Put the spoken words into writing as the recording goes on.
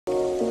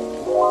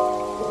Hey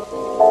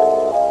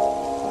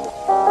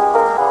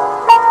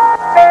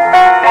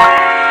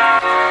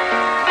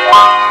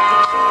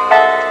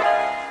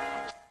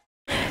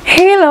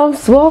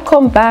loves,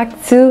 welcome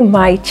back to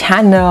my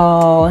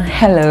channel.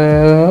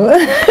 Hello.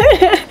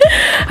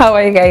 How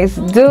are you guys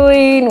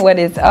doing? What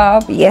is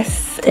up?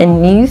 Yes, a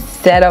new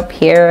setup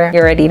here.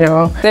 You already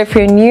know. So if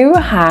you're new,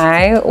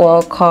 hi,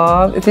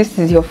 welcome. If this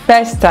is your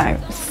first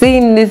time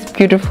seeing this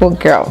beautiful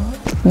girl,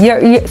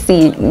 you're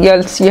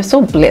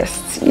so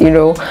blessed, you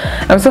know.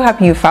 I'm so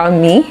happy you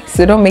found me.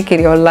 So don't make it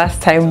your last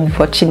time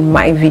watching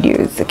my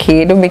videos,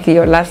 okay? Don't make it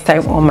your last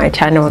time on my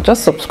channel.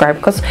 Just subscribe,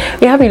 because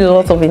we have a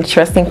lot of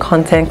interesting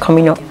content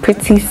coming up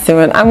pretty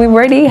soon, and we've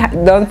already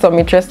done some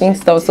interesting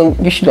stuff, so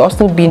you should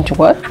also binge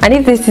watch. And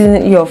if this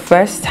isn't your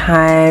first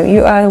time,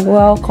 you are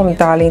welcome,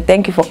 darling.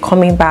 Thank you for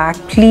coming back.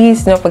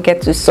 Please don't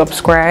forget to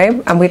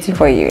subscribe. I'm waiting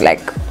for you.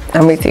 Like,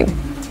 I'm waiting.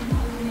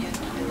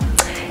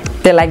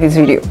 They like this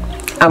video.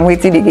 I'm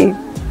waiting again.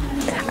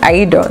 Are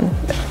you done?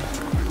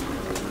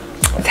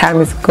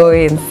 Time is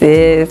going,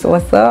 sis.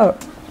 What's up?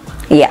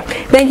 Yeah,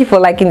 thank you for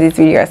liking this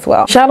video as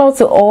well. Shout out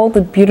to all the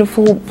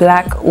beautiful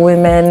black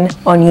women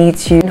on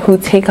YouTube who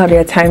take out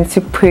their time to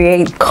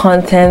create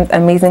content,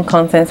 amazing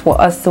content for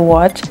us to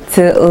watch,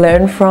 to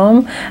learn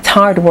from. It's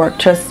hard work,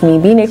 trust me.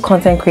 Being a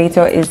content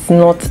creator is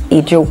not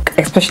a joke,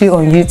 especially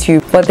on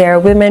YouTube. But there are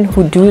women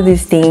who do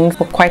these things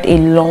for quite a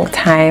long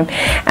time,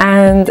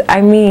 and I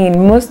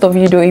mean, most of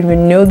you don't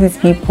even know these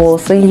people.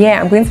 So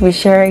yeah, I'm going to be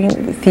sharing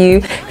with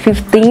you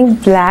 15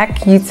 black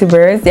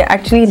YouTubers. They're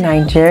actually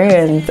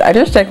Nigerians. I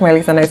just checked my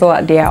list and I saw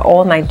that they are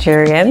all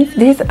Nigerians.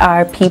 These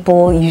are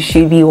people you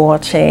should be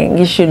watching.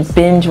 You should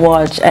binge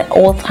watch at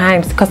all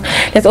times, because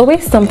there's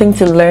always something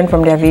to learn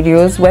from their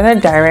videos, whether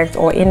direct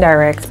or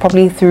indirect,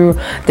 probably through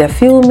their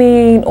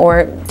filming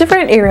or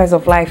different areas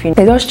of life. You know,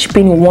 they just chip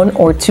in one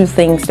or two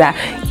things that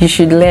you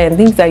should learn,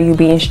 things that you'll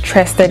be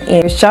interested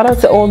in. Shout out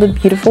to all the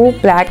beautiful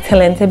black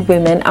talented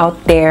women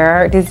out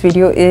there. This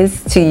video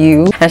is to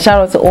you. And shout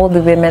out to all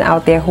the women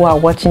out there who are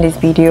watching this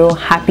video.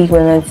 Happy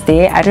Women's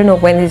Day. I don't know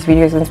when this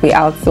video is going to be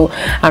out, so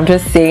I'm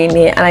just saying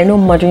it. And I know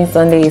Mothering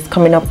Sunday is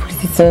coming up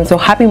pretty soon, so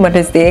happy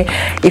Mother's Day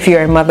if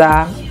you're a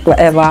mother,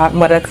 whatever,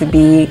 mother to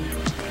be.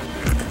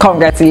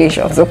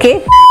 Congratulations,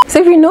 okay? So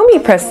if you know me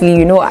personally,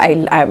 you know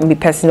I'm a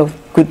person of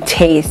good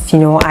taste. You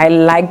know, I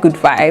like good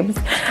vibes.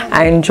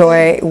 I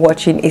enjoy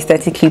watching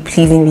aesthetically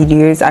pleasing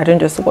videos. I don't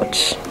just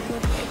watch.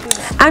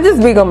 I'm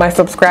just big on my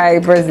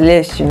subscribers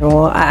list, you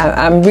know.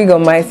 I'm big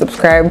on my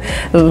subscribe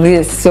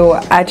list, so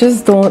I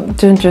just don't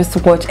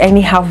just watch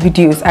anyhow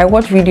videos. I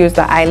watch videos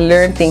that I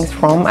learn things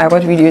from. I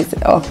watch videos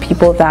of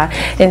people that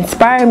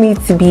inspire me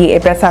to be a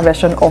better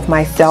version of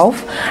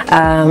myself.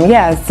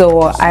 Yeah,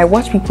 so I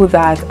watch people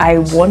that I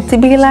want to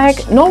be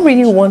like, not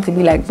really want to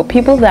be like, but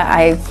people that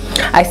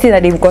I see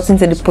that they've gotten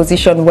to the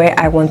position where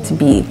I want to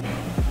be.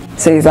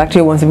 So it's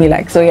actually wants to be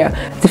like. So yeah,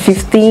 the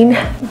 15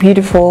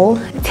 beautiful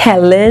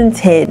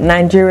talented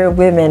Nigerian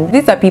women.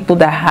 These are people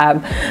that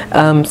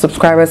have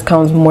subscribers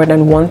counts more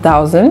than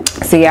 1,000.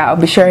 So yeah, I'll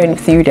be sharing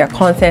with you their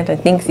content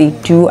and things they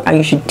do, and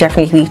you should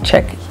definitely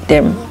check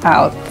them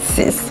out,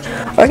 sis.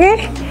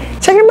 Okay,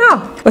 check them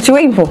out. What you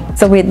waiting for?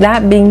 So with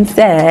that being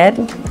said,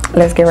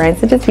 let's get right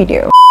into this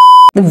video.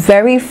 The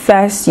very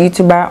first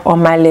YouTuber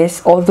on my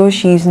list, although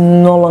she's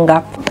no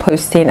longer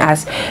posting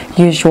as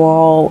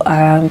usual,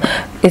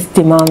 is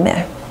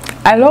Dimame.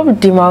 I love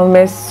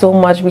Dimame so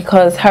much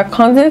because her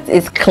content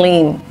is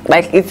clean.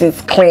 Like, it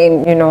is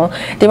clean, you know.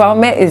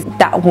 Dimame is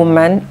that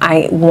woman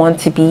I want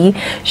to be.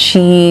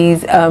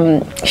 She's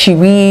she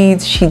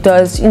reads, she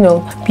does, you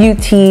know,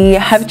 beauty.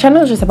 Her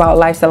channel is just about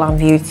lifestyle and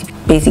beauty,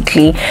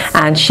 basically,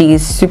 and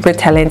she's super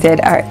talented.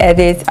 Her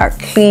edits are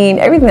clean.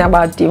 Everything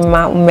about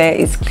Dimame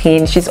is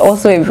clean. She's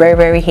also a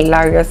very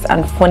hilarious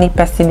and funny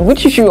person,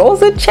 which you should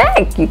also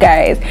check, you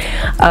guys.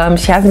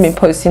 She hasn't been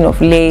posting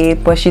of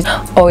late, but she's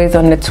always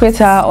on the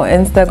Twitter or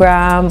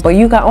Instagram. But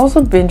you can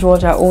also binge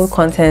watch her old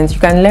content. You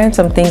can learn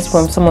some things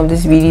from some of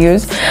these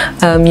videos.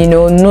 You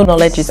know, no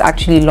knowledge is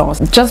actually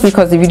lost. Just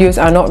because the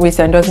videos are not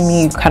recent doesn't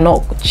mean you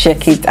cannot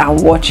check it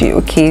and watch it,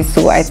 okay?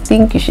 So I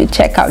think you should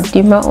check out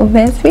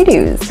Dimame's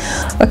videos.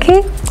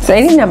 Okay, so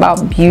anything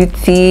about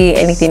beauty,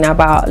 anything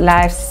about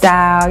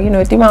lifestyle, you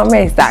know,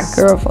 Dimame is that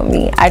girl for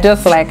me. I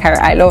just like her.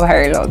 I love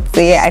her a lot.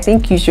 So yeah, I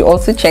think you should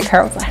also check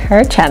out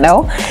her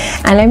channel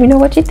and let me know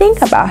what you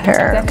think about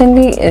her.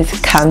 Secondly is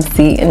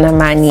Kamsi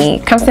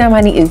Namani. Kamsi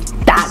Namani is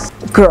that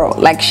girl.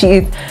 Like,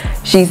 she's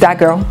that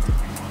girl.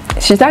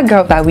 She's that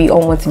girl that we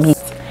all want to be.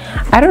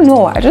 I don't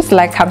know, I just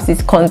like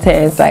Kamsi's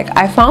content. Like,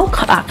 I found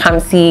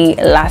Kamsi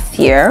last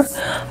year.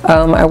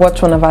 I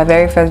watched one of our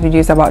very first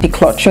videos about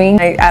decluttering.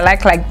 I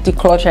like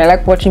decluttering. I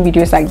like watching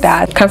videos like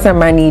that. Kamsi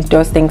Namani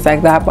does things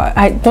like that, but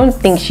I don't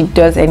think she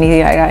does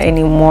anything like that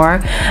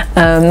anymore.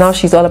 Now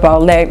she's all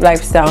about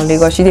lifestyle in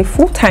Lagos. She's a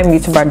full-time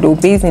YouTuber though,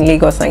 based in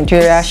Lagos,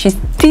 Nigeria. She's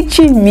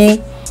teaching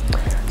me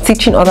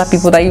teaching other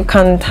people that you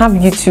can have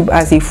YouTube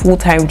as a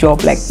full-time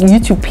job. Like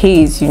YouTube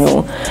pays, you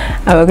know.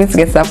 We're going to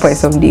get to that point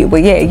someday,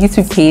 but yeah,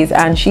 YouTube pays,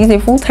 and she's a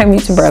full-time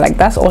YouTuber. Like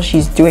that's all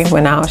she's doing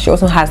for now. She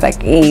also has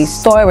like a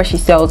store where she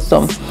sells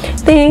some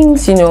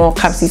things, you know,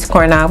 Capsi's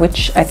Corner,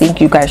 which I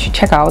think you guys should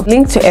check out.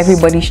 Link to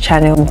everybody's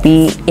channel will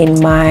be in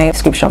my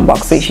description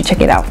box, so you should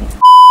check it out.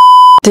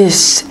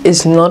 This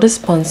is not a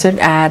sponsored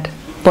ad,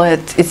 but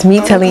it's me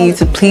telling you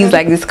to please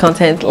like this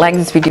content, like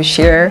this video,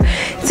 share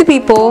to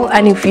people,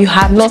 and if you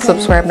have not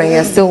subscribed and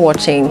you're still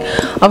watching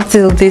up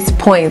till this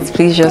point,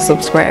 please just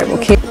subscribe.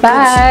 Okay,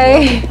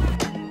 bye.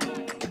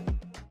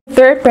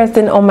 Third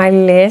person on my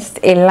list,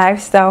 a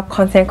lifestyle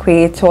content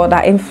creator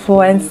that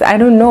influenced, I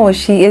don't know,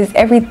 she is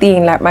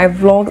everything. Like my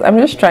vlogs, I'm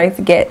just trying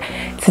to get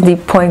to the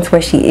point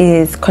where she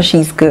is, because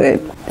she's good.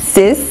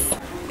 Sis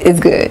is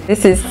good.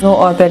 This is no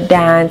other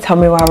than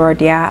Tomiwa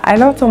Rodia. I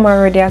love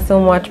Tomiwa Rodia so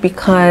much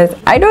because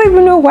I don't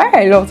even know why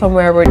I love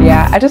Tomiwa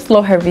Rodia. I just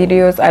love her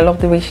videos. I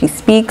love the way she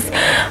speaks.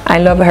 I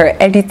love her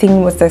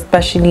editing, most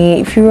especially.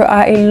 If you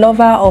are a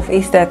lover of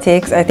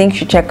aesthetics, I think you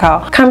should check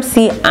out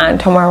Kamsi and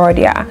Tomiwa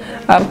Rodia.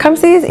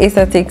 Kamsi's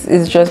aesthetics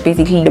is just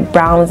basically the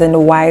browns and the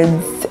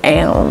whites,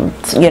 and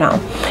you know,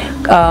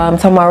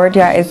 Tomiwa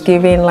Rodia is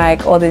giving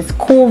like all this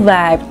cool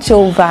vibe,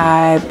 chill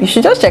vibe. You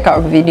should just check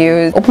out her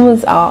videos.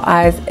 Opens our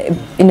eyes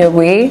in a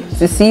way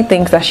to see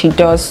things that she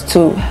does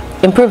to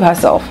improve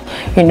herself.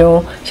 You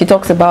know, she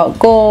talks about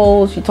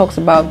goals, she talks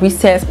about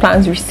resets,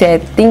 plans,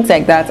 reset, things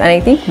like that, and I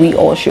think we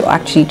all should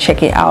actually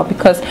check it out,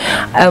 because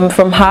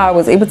from her I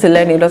was able to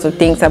learn a lot of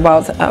things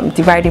about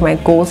dividing my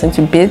goals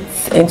into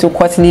bits, into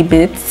quarterly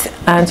bits,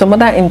 and some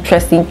other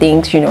interesting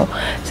things, you know.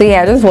 So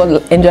yeah, I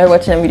just enjoy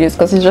watching her videos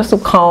because it's just so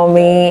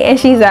calming, and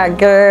she's a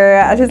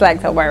girl. I just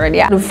like her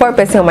already. The fourth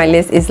person on my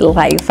list is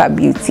Lifa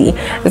Beauty.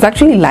 It's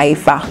actually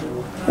Lifa.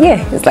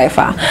 Yeah, it's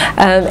Lifa.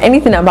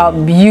 Anything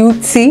about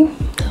beauty,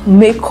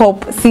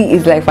 makeup, see,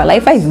 is Lifa.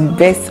 Lifa is the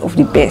best of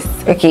the best.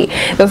 Okay,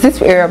 there was this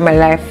area of my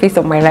life, phase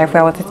of my life,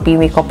 where I wanted to be a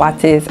makeup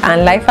artist,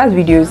 and Lifa's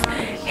videos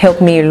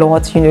helped me a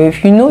lot. You know,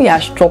 if you know you're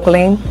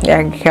struggling, you're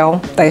a girl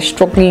that is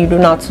struggling, you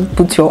don't know how to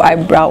put your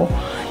eyebrow,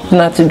 you don't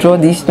know how to draw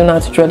this, you don't know how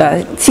to draw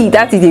that. See,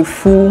 that is a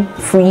full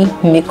free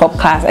makeup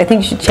class. I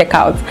think you should check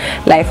out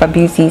Lifa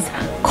Beauty's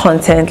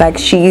content. Like,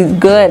 she is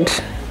good.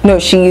 No,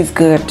 she is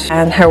good,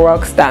 and her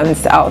work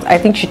stands out. I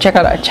think you should check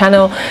out her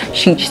channel.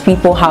 She teaches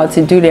people how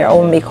to do their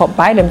own makeup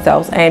by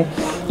themselves, and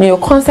you know,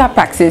 constant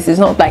practice is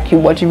not like you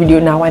watch a video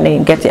now and then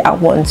you get it at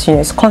once. You know,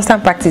 it's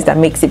constant practice that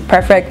makes it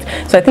perfect.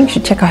 So I think you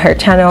should check out her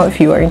channel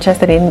if you are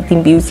interested in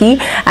anything beauty.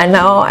 And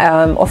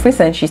now of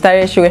recent, she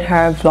started showing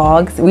her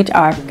vlogs, which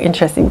are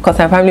interesting because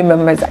her family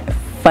members are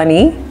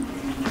funny,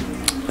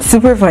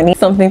 super funny,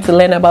 something to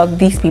learn about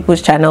these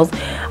people's channels.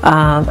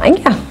 And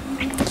yeah,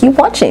 keep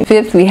watching.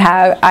 Fifth, we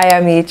have I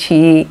am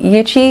Yechi.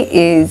 Yechi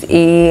is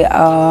a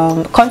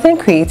content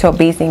creator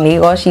based in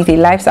Lagos. She's a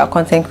lifestyle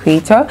content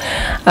creator.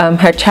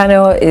 Her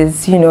channel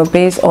is, you know,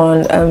 based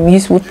on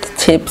useful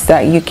tips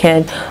that you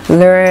can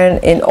learn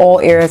in all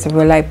areas of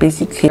your life.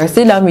 Basically, her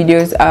sit-down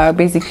videos are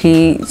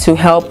basically to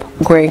help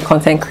growing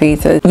content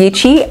creators.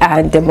 Yechi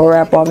and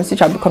Deborah Bombs,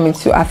 which I'll be coming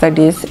to after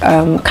this,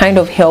 kind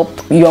of help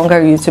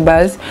younger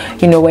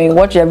YouTubers. You know, when you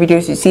watch their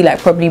videos, you see like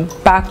probably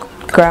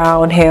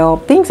background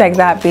help, things like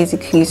that,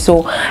 basically.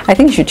 So I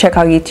think you should check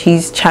out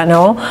Yechi's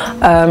channel.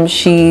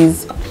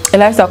 She's a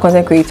lifestyle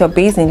content creator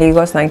based in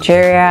Lagos,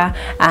 Nigeria,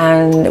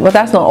 but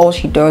that's not all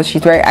she does.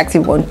 She's very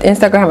active on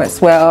Instagram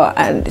as well,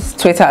 and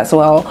Twitter as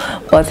well,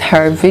 but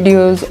her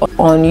videos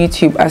on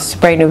YouTube are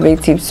super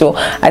innovative. So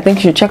I think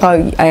you should check out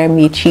I am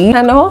Yechi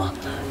channel.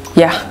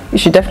 Yeah, you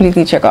should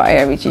definitely check out I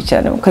am Yechi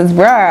channel, because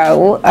bruh,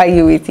 what are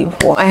you waiting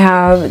for? I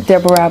have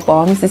Deborah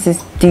Bombs. This is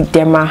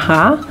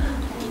Didemaha.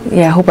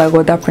 Yeah, I hope I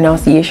got that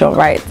pronunciation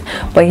right.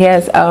 But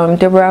yes,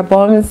 Deborah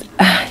Bombs,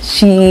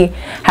 she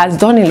has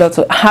done a lot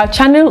of, her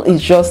channel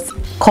is just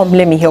come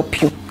let me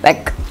help you,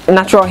 like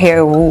natural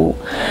hair,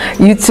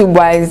 YouTube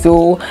wise,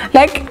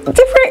 like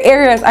different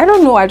areas. I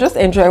don't know, I just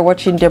enjoy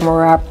watching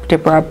Deborah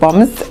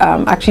Bombs.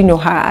 Actually know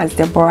her as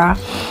Deborah,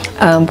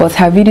 but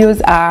her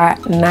videos are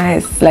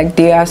nice, like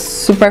they are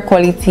super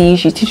quality.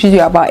 She teaches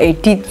you about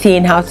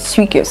editing, how to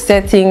tweak your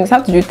settings,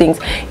 how to do things.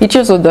 She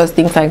also does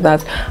things like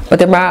that, but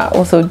Deborah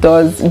also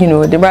does, you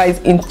know, Deborah is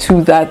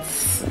into that.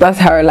 That's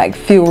her like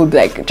field,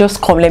 like just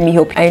come let me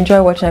help. I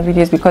enjoy watching her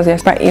videos because they're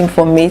quite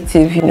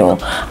informative, you know.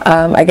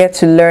 I get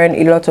to learn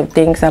a lot of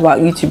things about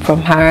YouTube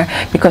from her,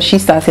 because she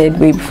started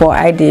way before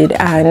I did,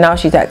 and now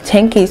she's at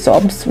 10k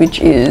subs,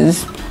 which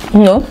is,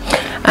 you know,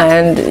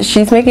 and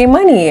she's making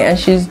money, and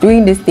she's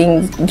doing this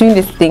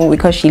thing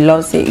because she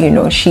loves it. You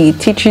know, she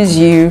teaches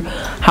you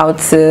how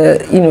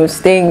to, you know,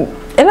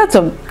 a lot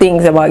of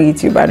things about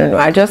YouTube. I don't know,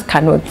 I just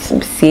cannot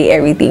say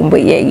everything,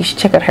 but yeah, you should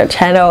check out her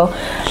channel.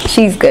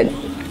 She's good.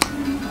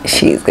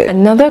 She's good.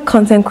 Another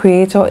content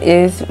creator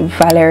is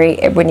Valerie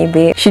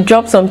Ebonibe. She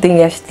dropped something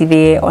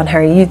yesterday on her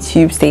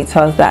YouTube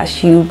status that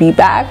she will be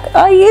back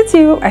on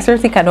YouTube. I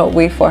seriously cannot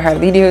wait for her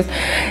videos.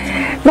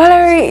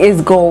 Valerie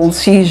is gold.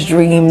 She's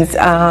dreams.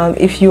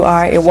 If you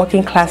are a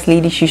working class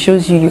lady, she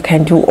shows you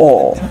can do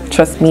all.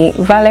 Trust me,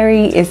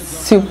 Valerie is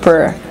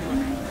super.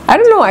 I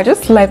don't know, I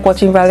just like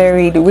watching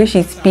Valerie, the way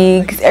she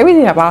speaks,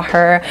 everything about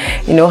her,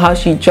 you know, how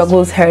she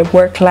juggles her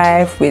work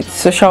life with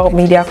social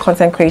media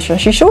content creation.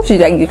 She shows you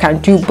that you can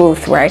do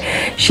both, right?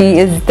 She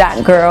is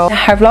that girl.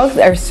 Her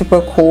vlogs are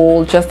super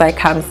cool, just like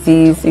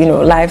Kamsi's, you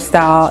know,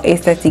 lifestyle,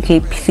 aesthetically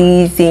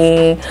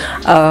pleasing.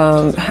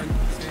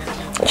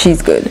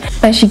 She's good,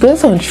 and she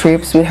goes on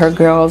trips with her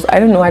girls. I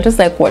don't know, I just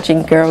like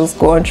watching girls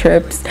go on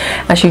trips,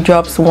 and she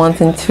drops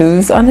 1s and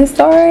 2s on her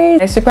stories.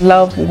 I super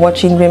love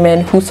watching women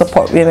who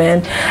support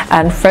women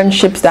and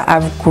friendships that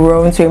have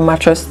grown to a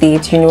mature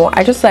state. You know,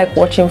 I just like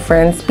watching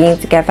friends being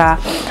together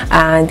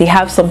and they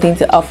have something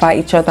to offer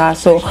each other.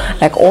 So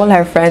like all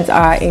her friends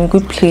are in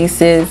good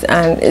places,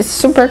 and it's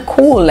super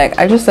cool. Like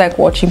I just like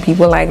watching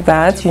people like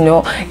that. You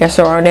know, you're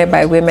surrounded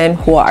by women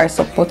who are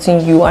supporting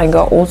you, and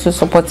you're also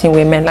supporting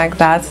women like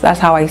that. That's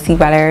how I see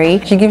Valerie.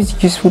 She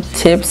gives useful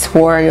tips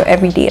for your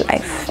everyday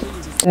life.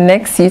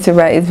 Next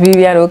YouTuber is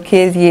Vivian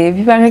Okezie.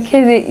 Vivian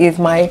Okezie is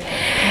my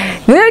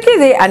Vivian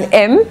Okezie and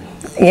M.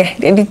 Yeah,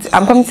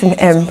 I'm coming to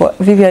M, but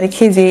Vivian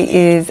Okezie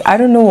is, I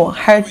don't know,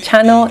 her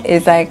channel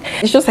is like,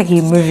 it's just like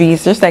a movie.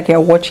 It's just like you're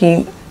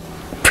watching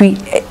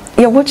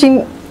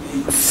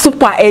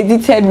super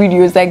edited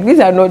videos. Like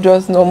these are not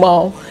just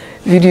normal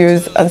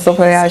videos and stuff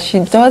like that. She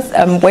does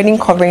wedding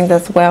coverings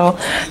as well.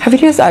 Her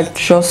videos are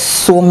just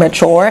so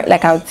mature.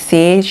 Like I would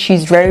say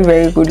she's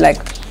very good. Like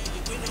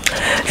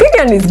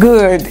Vivian is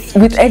good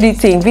with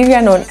editing.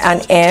 Vivian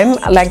and M,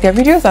 like their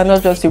videos are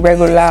not just the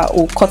regular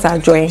cut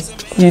and join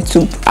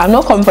YouTube. I'm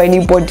not coming for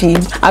anybody.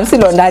 I'm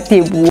still on that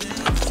table.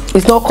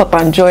 It's not cut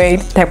and join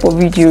type of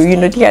video. You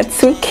know, they are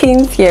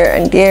tweaking here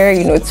and there,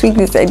 you know, tweak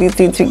this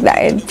editing, tweak that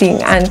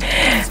editing, and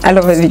I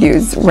love her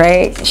videos,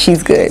 right?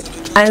 She's good.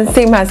 And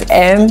same as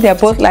M, they're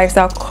both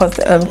lifestyle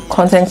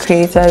content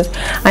creators,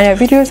 and their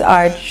videos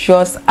are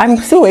just, I'm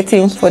still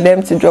waiting for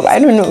them to drop. I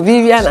don't know,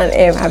 Vivian and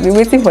M, I've been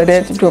waiting for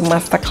them to drop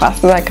masterclass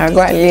so I can go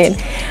and learn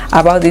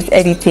about this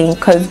editing,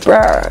 because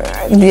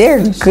bruh,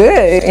 they're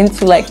good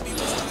into like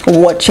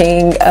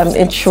watching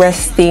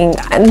interesting,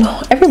 and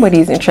everybody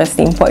is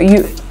interesting, but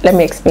let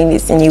me explain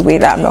this in a way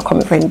that I'm not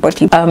coming for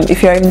anybody.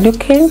 If you're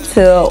looking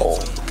to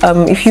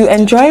if you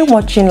enjoy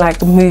watching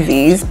like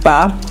movies,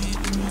 but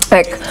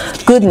like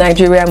good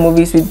Nigerian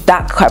movies with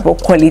that type of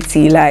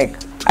quality, like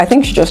I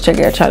think you should just check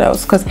their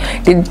channels, because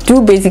they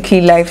do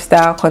basically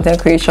lifestyle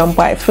content creation.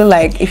 But I feel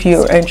like if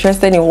you're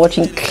interested in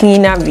watching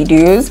cleaner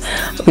videos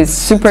with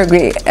super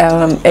great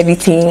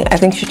editing, I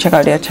think you should check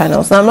out their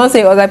channels. Now I'm not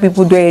saying other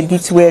people do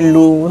edit well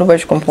low, nobody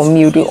should come from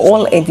me. They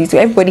all edit, so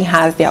everybody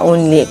has their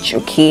own niche,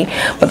 okay?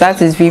 But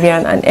that is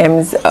Vivian and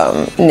M's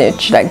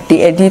niche. Like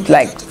they edit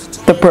like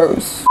the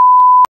pros.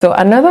 So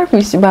another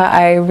YouTuber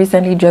I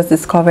recently just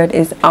discovered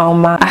is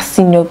Alma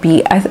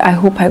Asinobi. I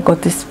hope I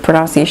got this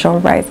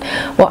pronunciation right.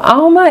 Well,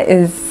 Alma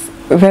is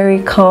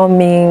very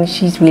calming.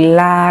 She's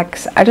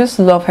relaxed. I just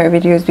love her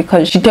videos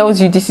because she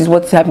tells you this is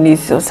what's happening,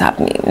 this is what's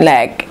happening.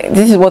 Like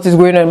this is what is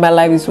going on in my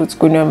life, this is what's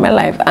going on in my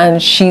life,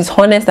 and she's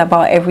honest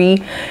about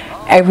everything.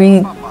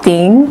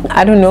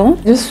 I don't know,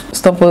 just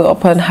stumbled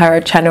upon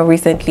her channel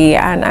recently,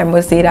 and I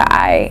must say that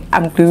I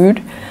am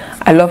glued.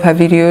 I love her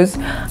videos.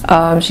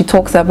 She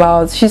talks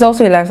about, she's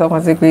also a lifestyle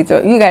content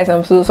creator. You guys,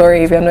 I'm so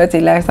sorry if you're not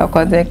a lifestyle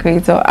content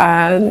creator,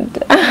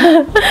 and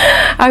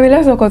I'm a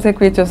lifestyle content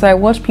creator, so I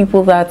watch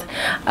people that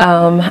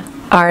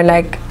are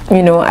like,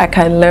 you know, I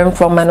can learn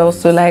from and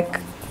also like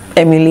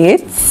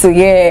emulate. So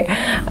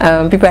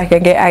yeah, people I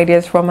can get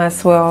ideas from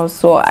as well.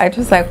 So I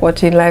just like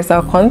watching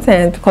lifestyle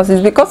content because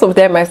it's because of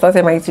them I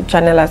started my YouTube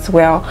channel as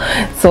well.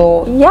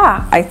 So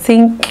yeah, I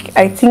think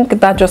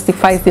that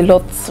justifies a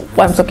lot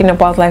what I'm talking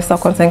about lifestyle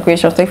content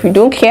creation. So if you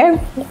don't care,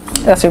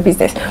 that's your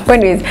business. But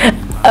anyways,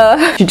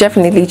 you should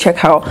definitely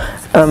check out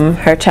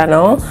her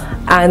channel.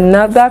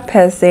 Another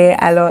person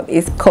I love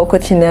is Coco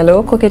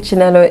Chinello. Coco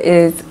Chinello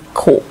is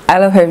cool. I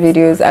love her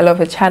videos. I love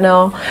her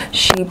channel.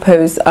 She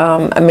posts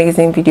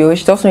amazing videos.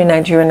 She's also in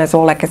Nigerian as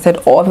well. Like I said,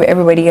 all of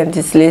everybody on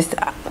this list,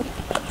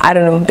 I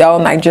don't know, they're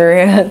all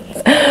Nigerians,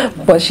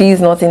 but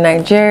she's not in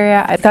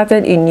Nigeria. I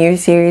started a new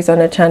series on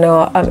the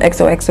channel,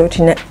 XOXO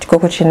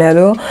Coco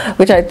Chinello,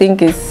 which I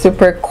think is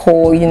super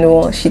cool. You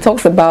know, she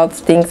talks about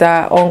things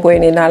that are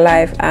ongoing in her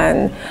life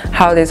and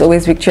how there's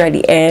always victory at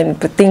the end,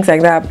 but things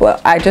like that.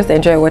 But I just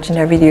enjoy watching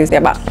her videos. They're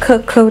about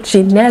Coco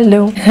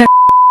Chinello.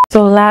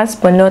 So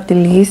last but not the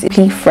least,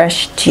 Simply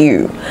Fresh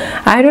Stew.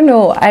 I don't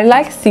know, I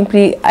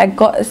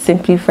got a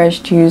Simply Fresh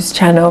Stew's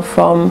channel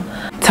from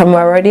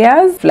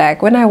Tamarodias.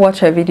 Like when I watch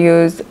her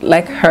videos,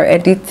 like her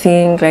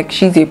editing, like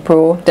she's a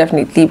pro,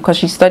 definitely, because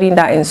she's studying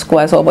that in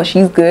school as well, but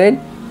she's good.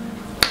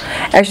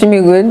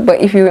 extremely good. But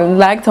if you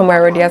like Tomo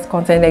Arodia's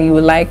content and you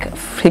would like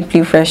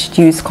Simply Fresh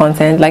Juice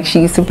content, like,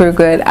 she's super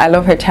good. I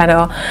love her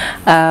channel.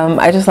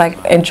 I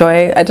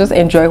just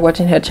enjoy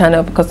watching her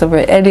channel because of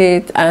her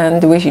edit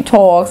and the way she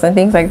talks and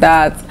things like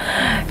that.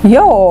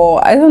 Yo,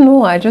 I don't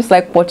know, I just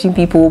like watching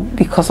people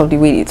because of the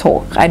way they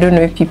talk. I don't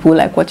know if people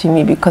like watching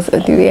me because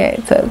of the way I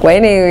talk, but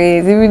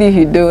anyways, even if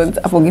you don't,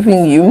 I'm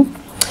forgiving you,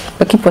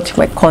 but keep watching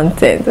my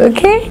content,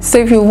 okay? So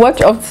if you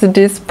watch up to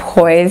this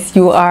point,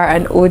 you are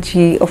an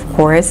OG, of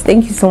course.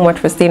 Thank you so much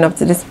for staying up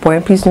to this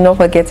point. Please do not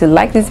forget to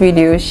like this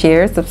video,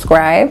 share,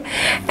 subscribe,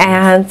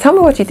 and tell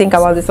me what you think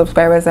about the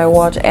subscribers I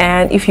watch.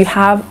 And if you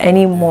have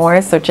any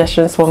more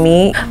suggestions for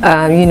me,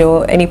 you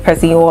know, any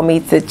person you want me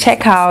to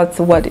check out,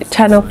 what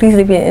channel, please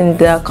leave it in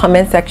the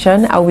comment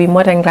section. I'll be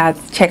more than glad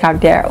to check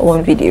out their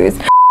own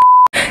videos.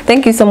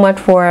 Thank you so much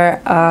for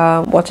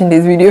watching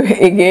this video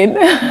again.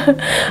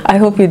 I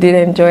hope you did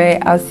enjoy.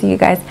 I'll see you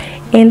guys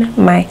in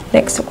my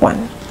next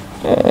one.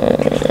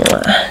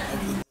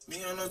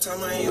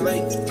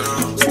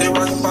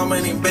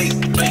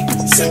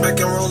 Sit back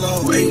and roll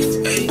over,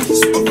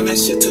 smoking that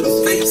shit to the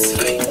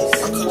face.